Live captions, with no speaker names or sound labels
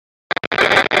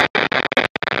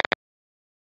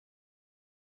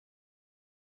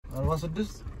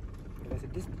46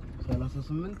 36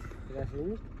 38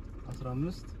 38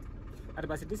 15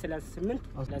 46 38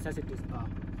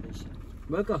 36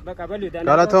 በቃ በሉ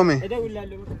Tommy.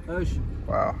 እሺ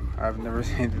Wow, I've never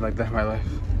seen anything like that in my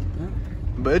life.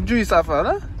 በእጁ ይጻፋል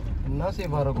እና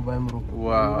ሴቭ አደረጉ ባይምሩ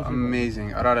Wow, amazing.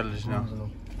 አራዳ ልጅ ነው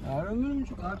አረ ምንም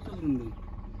ጭቃት ነው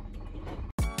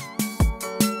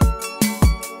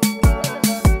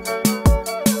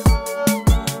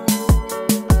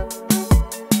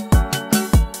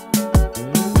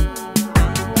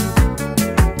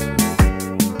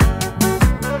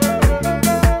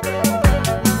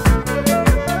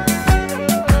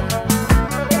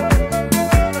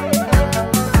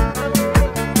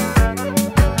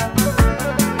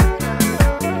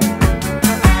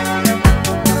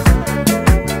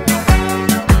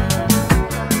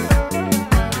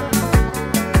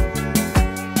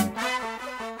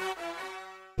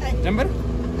ጀምበር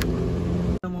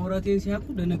ማውራቴን ሲያቁ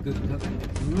ደነገጡ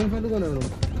ምን ፈልጎ ነው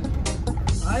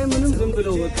አይ ምንም ዝም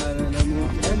ብለው በቃ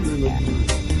ለምን ነው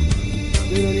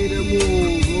እኔ ደግሞ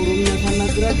ኦሮምኛ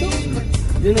ሳናግራቸው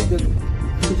ደነገጡ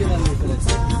ይችላል መሰለኝ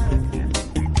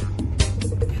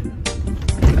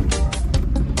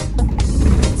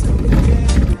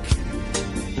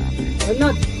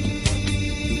እናት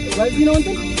ባይዚ ነው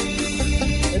እንትን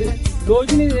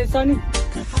ሎጂ ነው ሳኒ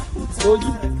ሎጂ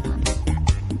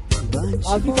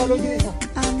አልኩ ሎጂ ነው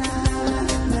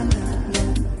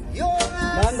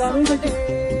Langano saja.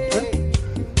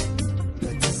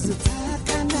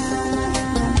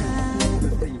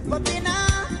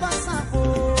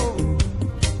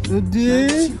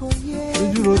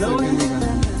 Jujur loh.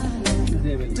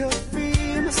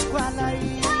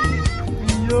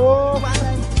 Yo.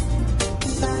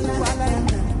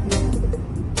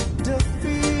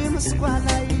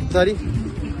 Sorry.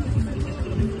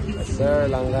 Sir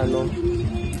Langano.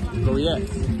 Oh yeah.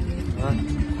 Huh?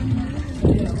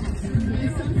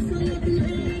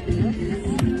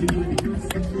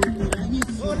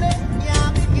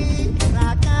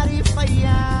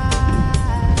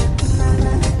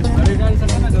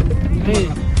 Hey,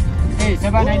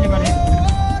 coba naik balik.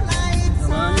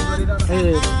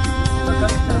 Hey,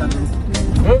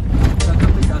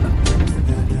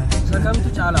 sakam tu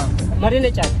cala. Mari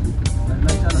naik cala.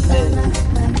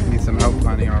 Need some help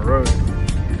finding our road.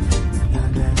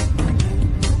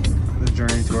 The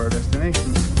journey to our destination.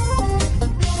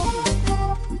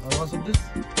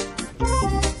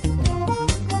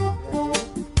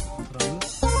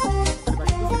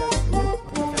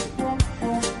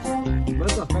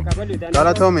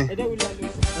 Tommy. Wow,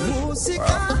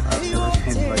 I've never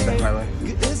seen anything like that in my life.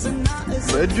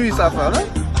 በእጁ ይጻፋል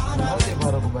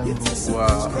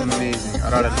Wow, amazing.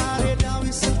 አራዳ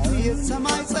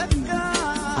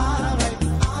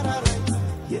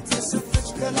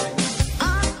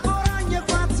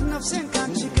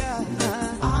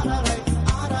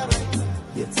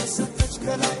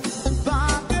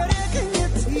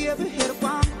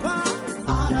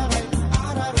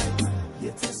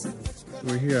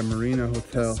We're here at Marina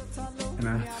Hotel, and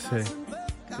I have to say,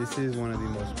 this is one of the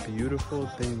most beautiful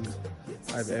things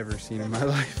I've ever seen in my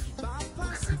life.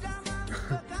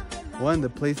 One, the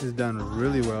place is done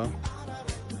really well.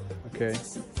 Okay.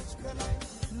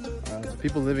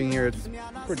 People living here, it's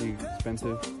pretty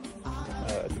expensive.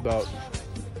 It's about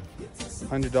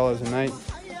 $100 a night.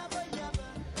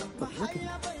 But look at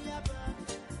that.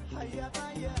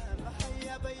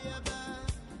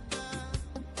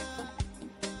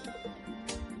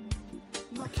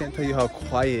 I can't tell you how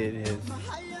quiet it is.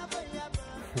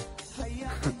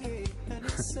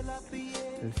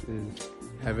 This is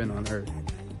heaven on earth.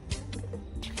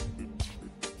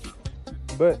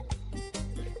 But,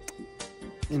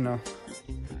 you know,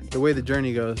 the way the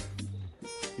journey goes,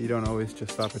 you don't always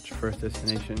just stop at your first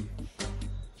destination.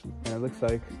 And it looks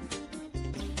like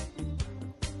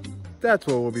that's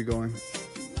where we'll be going.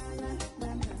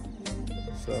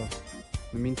 So, in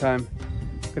the meantime,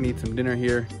 I'm gonna eat some dinner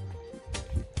here.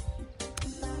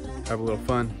 Have a little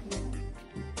fun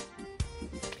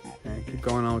and keep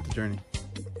going on with the journey.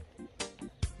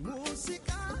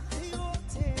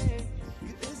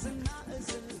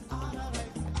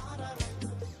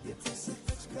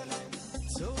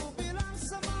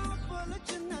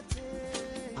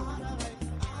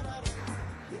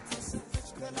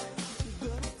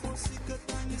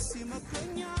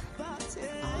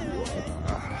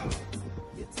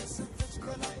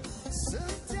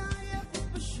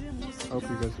 I hope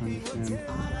you guys understand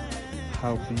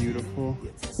how beautiful,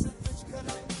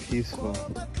 peaceful,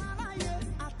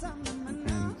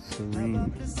 and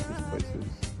serene this place is.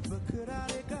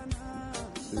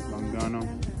 This is Langano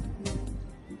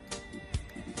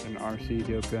in RC,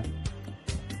 Ethiopia.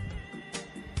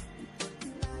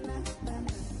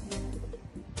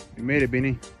 You made it,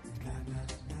 Beanie.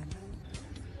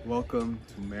 Welcome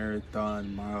to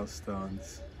Marathon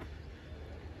Milestones.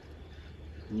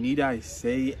 Need I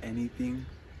say anything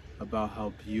about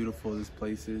how beautiful this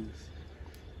place is?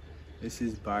 This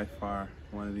is by far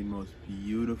one of the most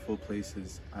beautiful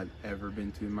places I've ever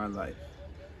been to in my life.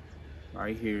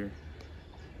 Right here,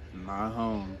 in my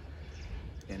home,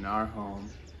 in our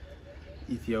home,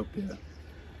 Ethiopia,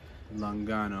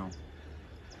 Langano,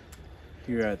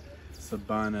 here at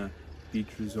Sabana Beach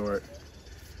Resort.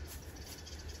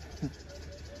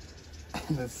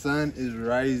 The sun is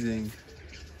rising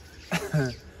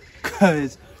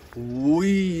because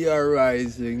we are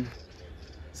rising.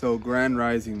 So grand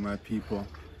rising, my people.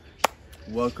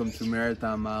 Welcome to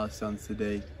Marathon Milestones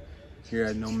today here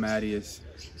at NOMADAEUS.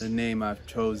 The name I've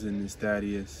chosen is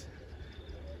Thaddeus.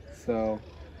 So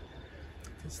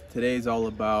today's all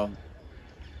about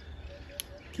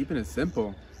keeping it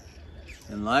simple.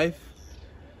 In life,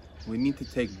 we need to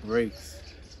take breaks.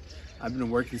 I've been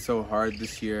working so hard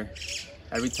this year.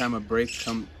 Every time a break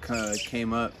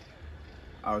came up,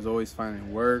 I was always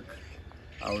finding work.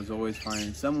 I was always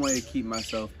finding some way to keep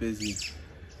myself busy.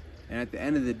 And at the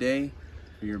end of the day,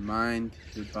 for your mind,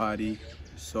 your body,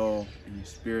 your soul, and your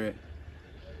spirit,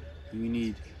 you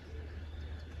need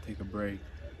to take a break.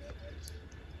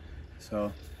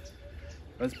 So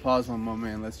let's pause one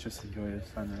moment and let's just enjoy the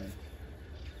sunrise.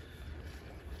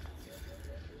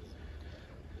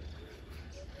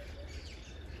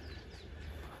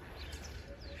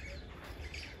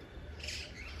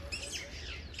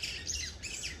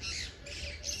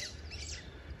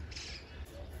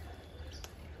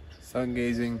 Sun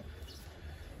gazing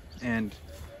and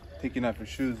taking off your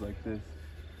shoes like this,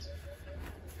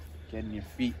 getting your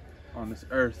feet on this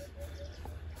earth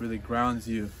really grounds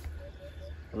you,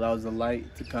 allows the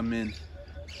light to come in,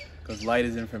 because light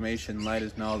is information, light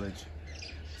is knowledge.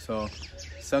 So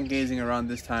sun gazing around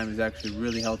this time is actually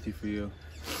really healthy for you.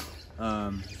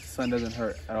 Sun doesn't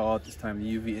hurt at all at this time.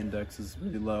 The UV index is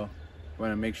really low. You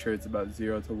want to make sure it's about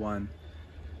 0 to 1.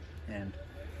 And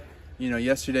you know,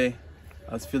 yesterday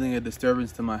I was feeling a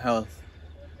disturbance to my health,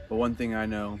 but one thing I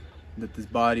know, that this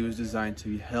body was designed to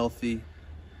be healthy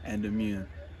and immune.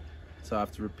 So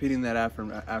after repeating that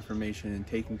affirmation and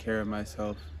taking care of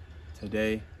myself,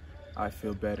 today I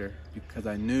feel better because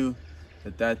I knew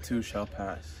that that too shall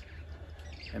pass.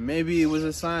 And maybe it was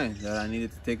a sign that I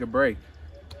needed to take a break.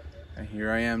 And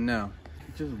here I am now.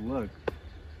 Just look.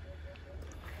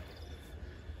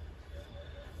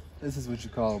 This is what you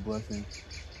call a blessing.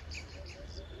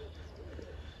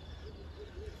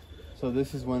 So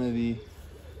this is one of the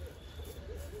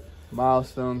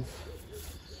milestones,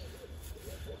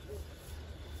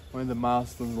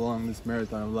 along this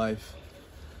marathon of life.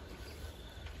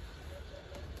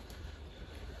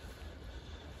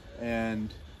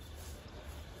 And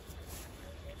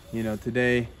you know,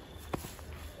 today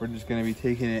we're just going to be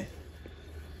taking it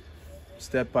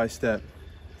step by step,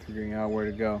 figuring out where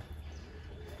to go,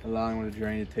 allowing where the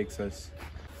journey takes us.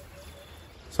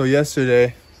 So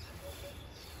yesterday,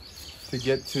 to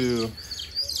get to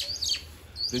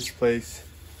this place,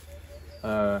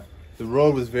 the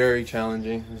road was very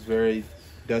challenging. It was very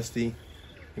dusty.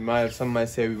 Some might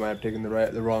say we might have taken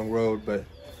the wrong road, but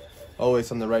always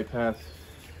on the right path.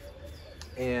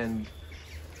 And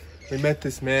we met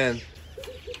this man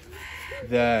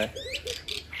that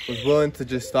was willing to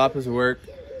just stop his work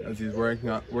as he's working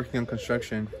on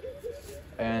construction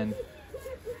and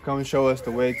come and show us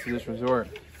the way to this resort.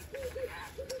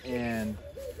 And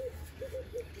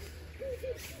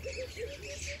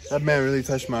that man really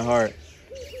touched my heart,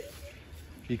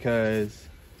 because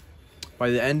by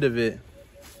the end of it,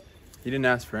 he didn't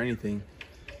ask for anything.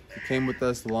 He came with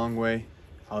us a long way.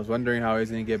 I was wondering how he was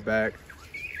going to get back,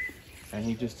 and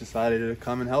he just decided to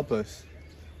come and help us.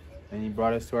 And he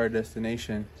brought us to our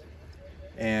destination.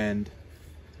 And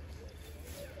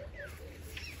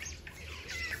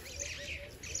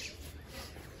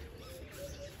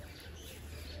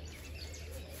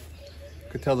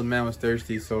could tell the man was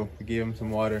thirsty, so we gave him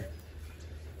some water.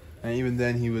 And even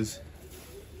then, he was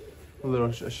a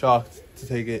little shocked to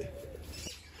take it.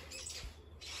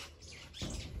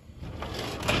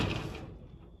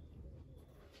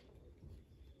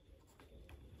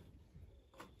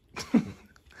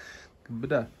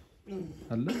 بدأ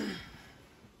هلا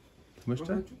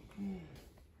مشتاق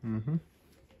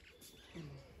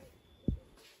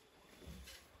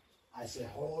I said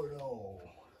hello.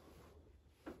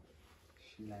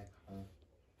 She like her.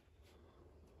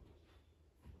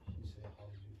 She said how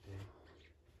you doing?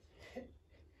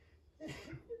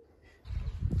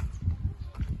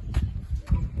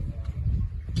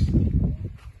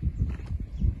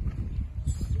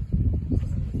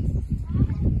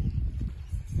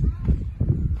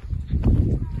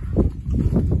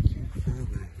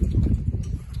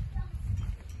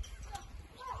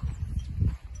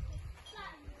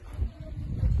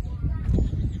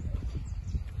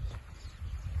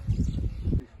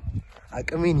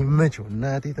 አቅሜን ይመቸው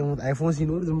እናቴ ተሞት አይፎን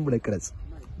ሲኖር ዝም ብለህ ቅረጽ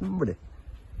ዝም ብለህ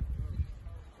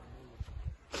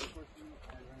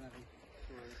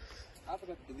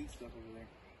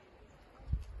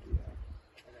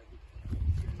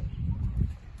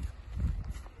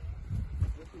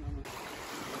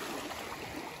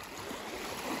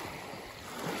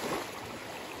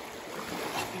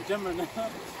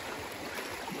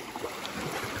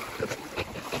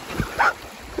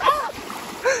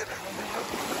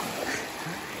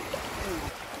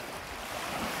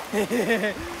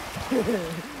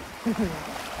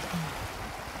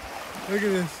Look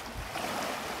at this.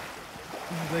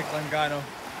 This is Lake Langano.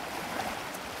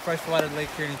 Freshwater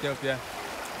lake here in Ethiopia.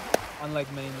 Unlike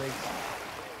many lakes.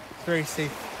 It's very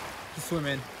safe to swim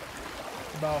in.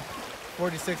 It's about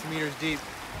 46 meters deep.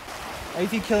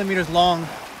 18 kilometers long,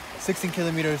 16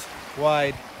 kilometers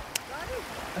wide.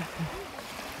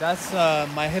 That's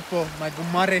my hippo, my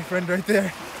gumare friend right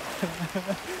there.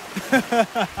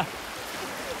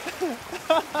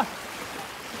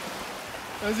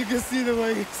 As you can see the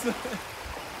way he swims.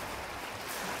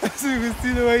 As you can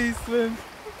see the way he swims.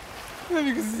 As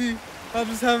you can see, I'm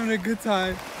just having a good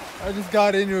time. I just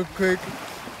got in real quick.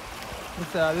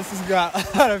 This has got a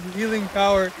lot of healing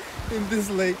power in this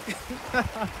lake.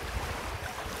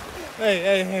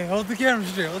 Hey, hold the camera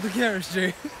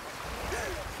straight,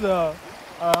 So,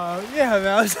 yeah, man,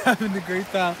 I was having a great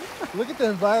time. Look at the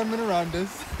environment around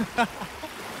us.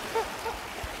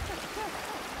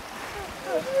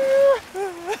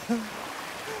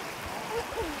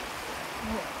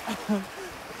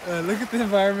 Look at the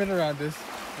environment around us.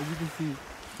 As you can see,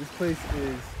 this place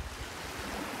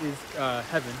is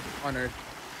heaven on earth.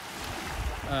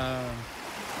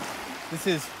 This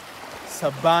is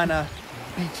Sabana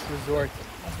Beach Resort.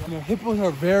 You know, hippos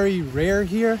are very rare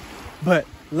here, but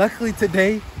luckily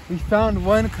today we found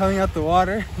one coming out the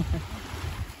water.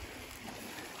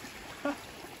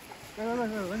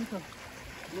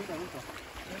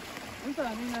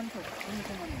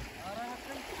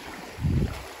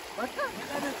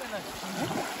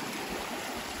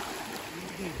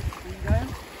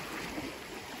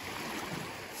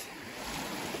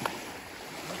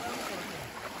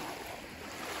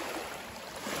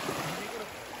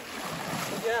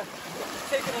 Yeah,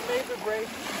 taking a major break.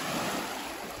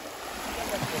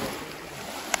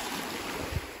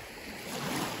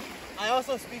 I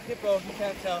also speak hippo, if you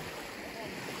can't tell.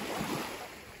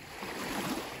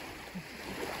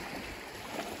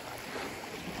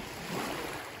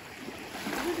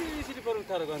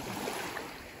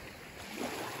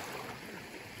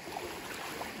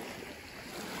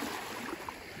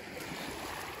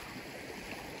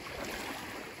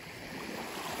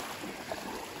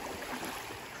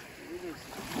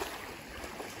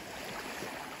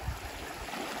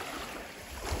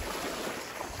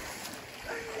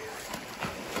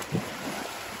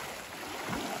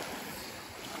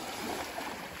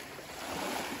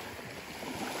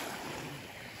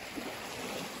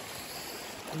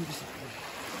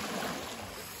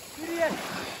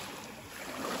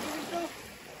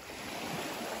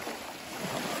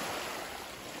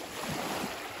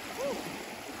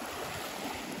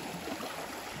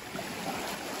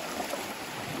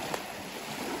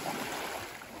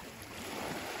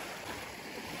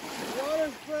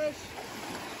 Water's fresh.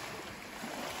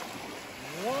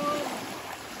 Warm.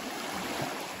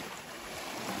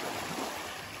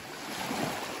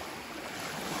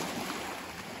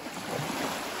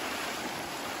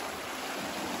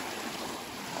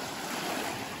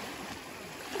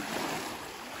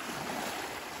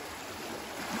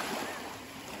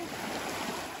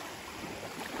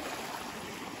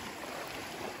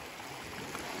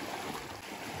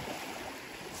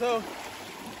 So,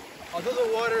 although the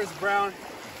water is brown,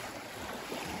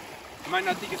 you might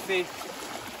not think it's safe.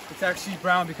 It's actually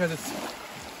brown because it's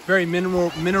very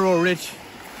mineral rich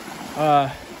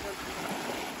and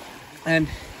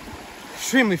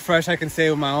extremely fresh, I can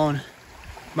say, with my own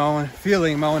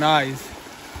feeling, my own eyes,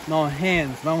 my own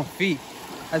hands, my own feet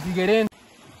as you get in.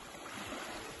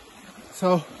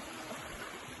 So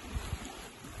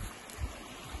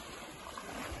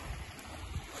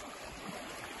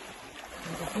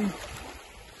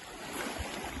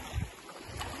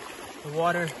the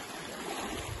water,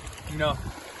 you know,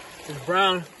 is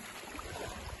brown,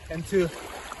 and to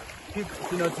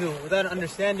without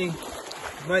understanding,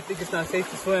 you might think it's not safe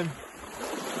to swim,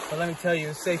 but let me tell you,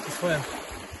 it's safe to swim,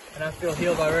 and I feel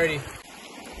healed already.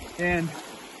 And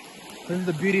this is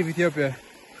the beauty of Ethiopia.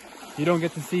 You don't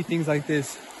get to see things like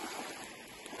this.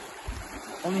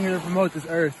 Only here to promote this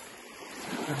earth,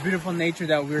 the beautiful nature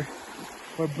that we're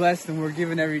blessed and we're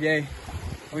given every day,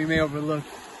 and we may overlook.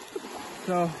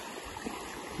 So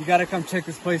you gotta come check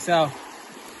this place out.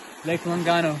 Lake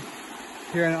Langano,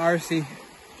 here in RC,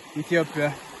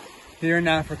 Ethiopia, here in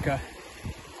Africa.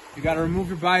 You gotta remove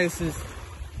your biases.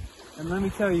 And let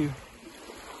me tell you,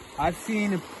 I've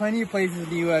seen plenty of places in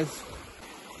the US,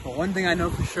 but one thing I know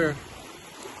for sure,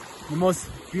 the most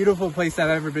beautiful place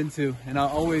I've ever been to, and I'll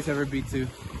always ever be to,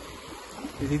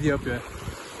 is Ethiopia.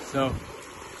 So